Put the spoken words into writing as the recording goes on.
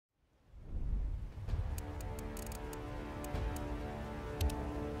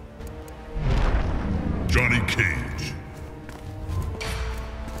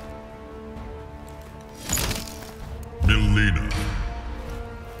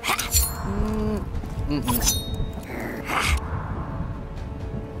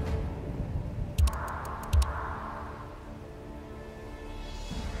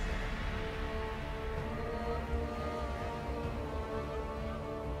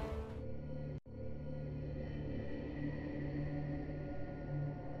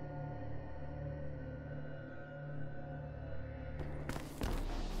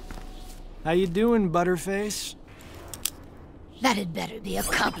How you doing, Butterface? That'd better be a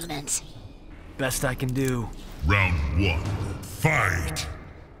compliment. Best I can do. Round 1. Fight!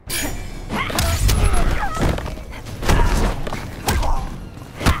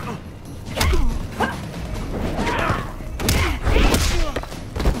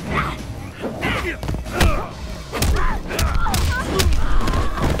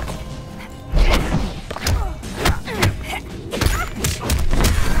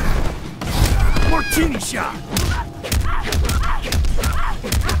 Martini shot!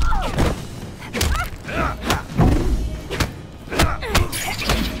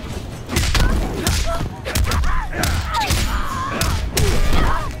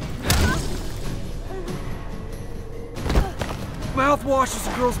 Mouthwash is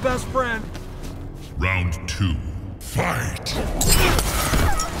a girl's best friend. Round 2. Fight!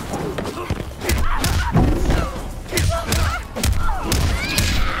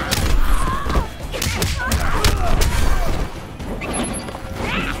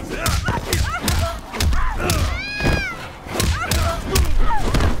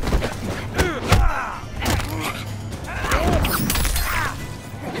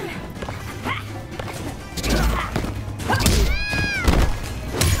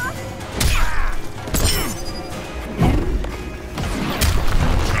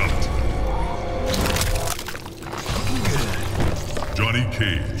 Johnny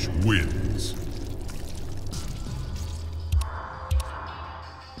Cage wins.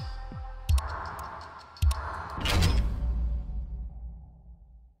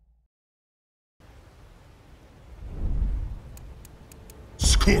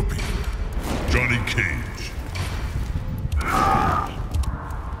 Scorpion. Johnny Cage.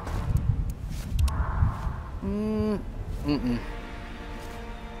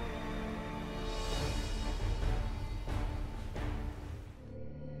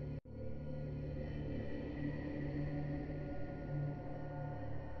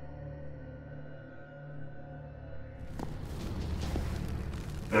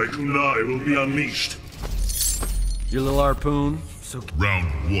 My kunai will be unleashed. Your little harpoon, so...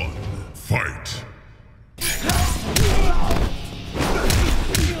 Round 1. Fight!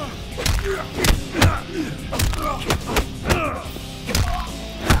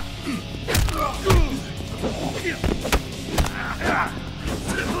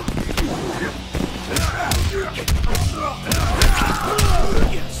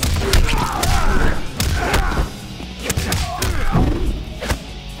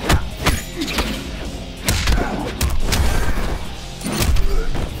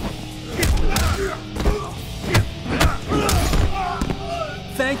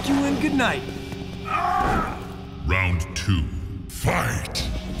 Thank you and good night. Round 2. Fight!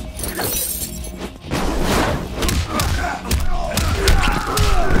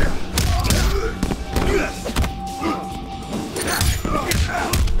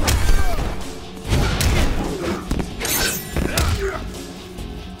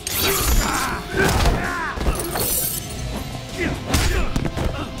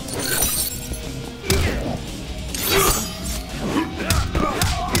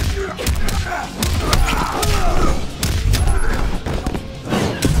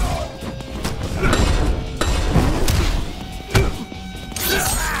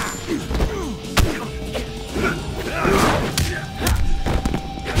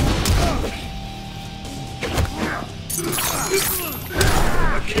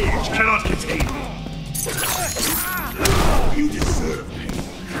 A cage cannot contain me. You deserve me.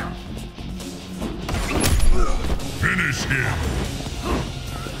 Finish him!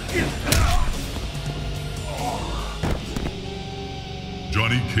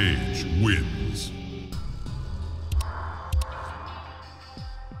 Johnny Cage wins.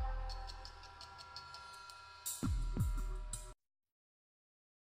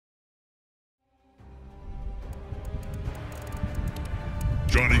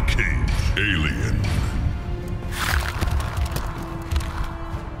 Johnny Cage, Alien.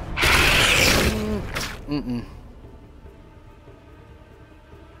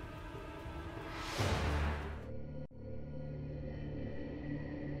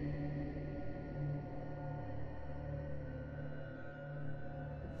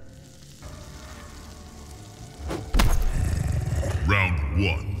 Round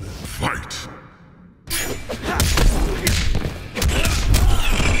 1. Fight!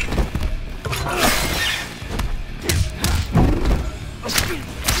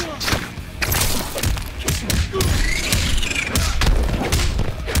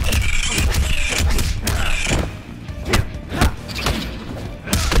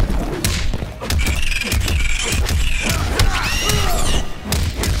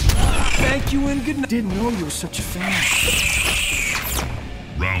 Thank you and good night. Didn't know you were such a fan.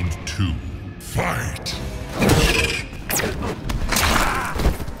 Round 2. Fight!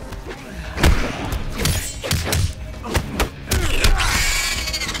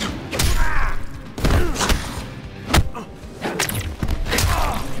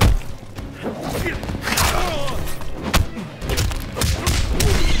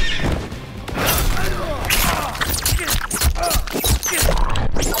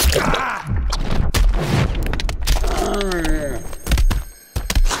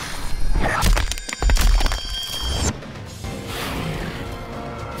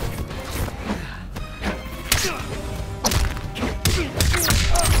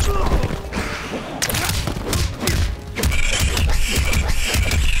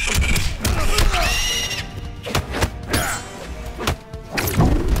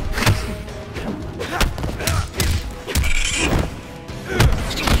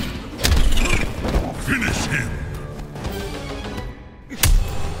 Finish him!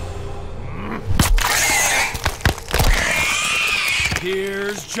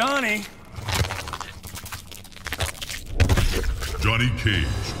 Here's Johnny. Johnny Cage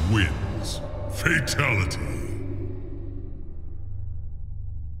wins. Fatality.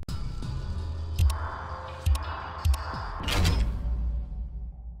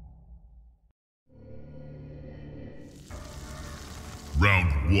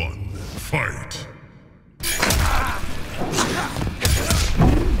 Round 1. Fight!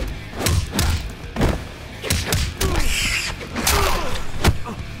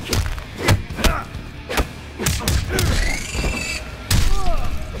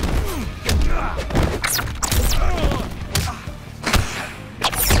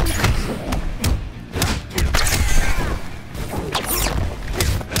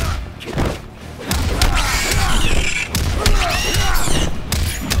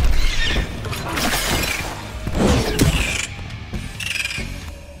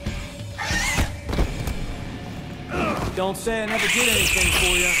 Don't say I never did anything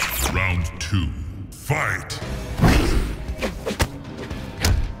for you. Round 2. Fight!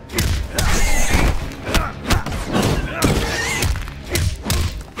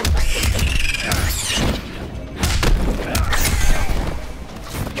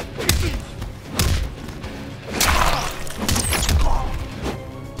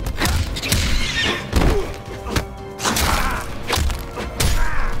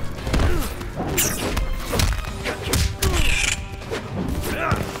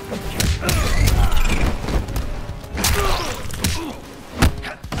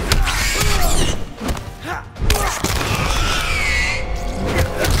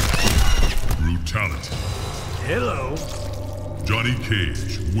 Brutality. Hello. Johnny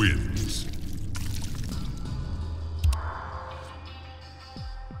Cage wins.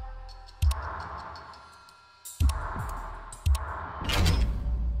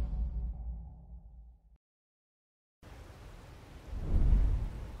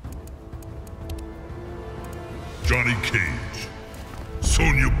 Johnny Cage,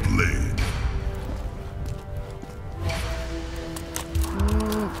 Sonya Blade.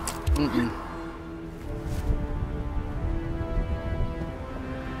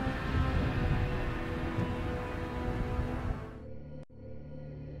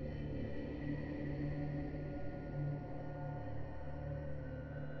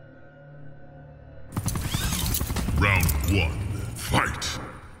 Round 1, fight!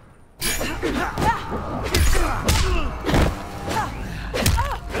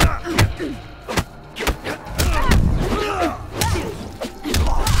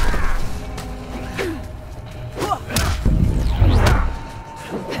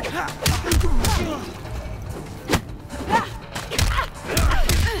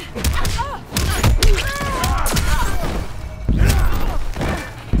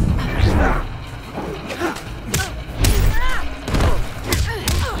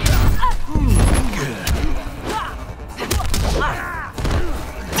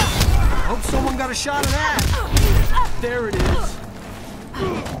 Got a shot of that. There it is.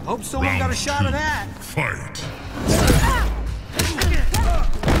 Hope someone got a shot of that. Fight.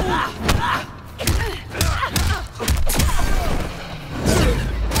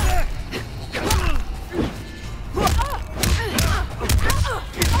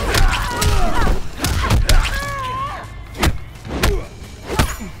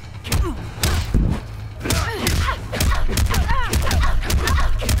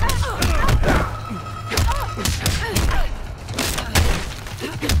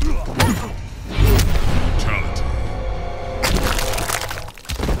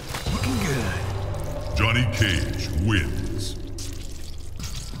 Johnny Cage wins.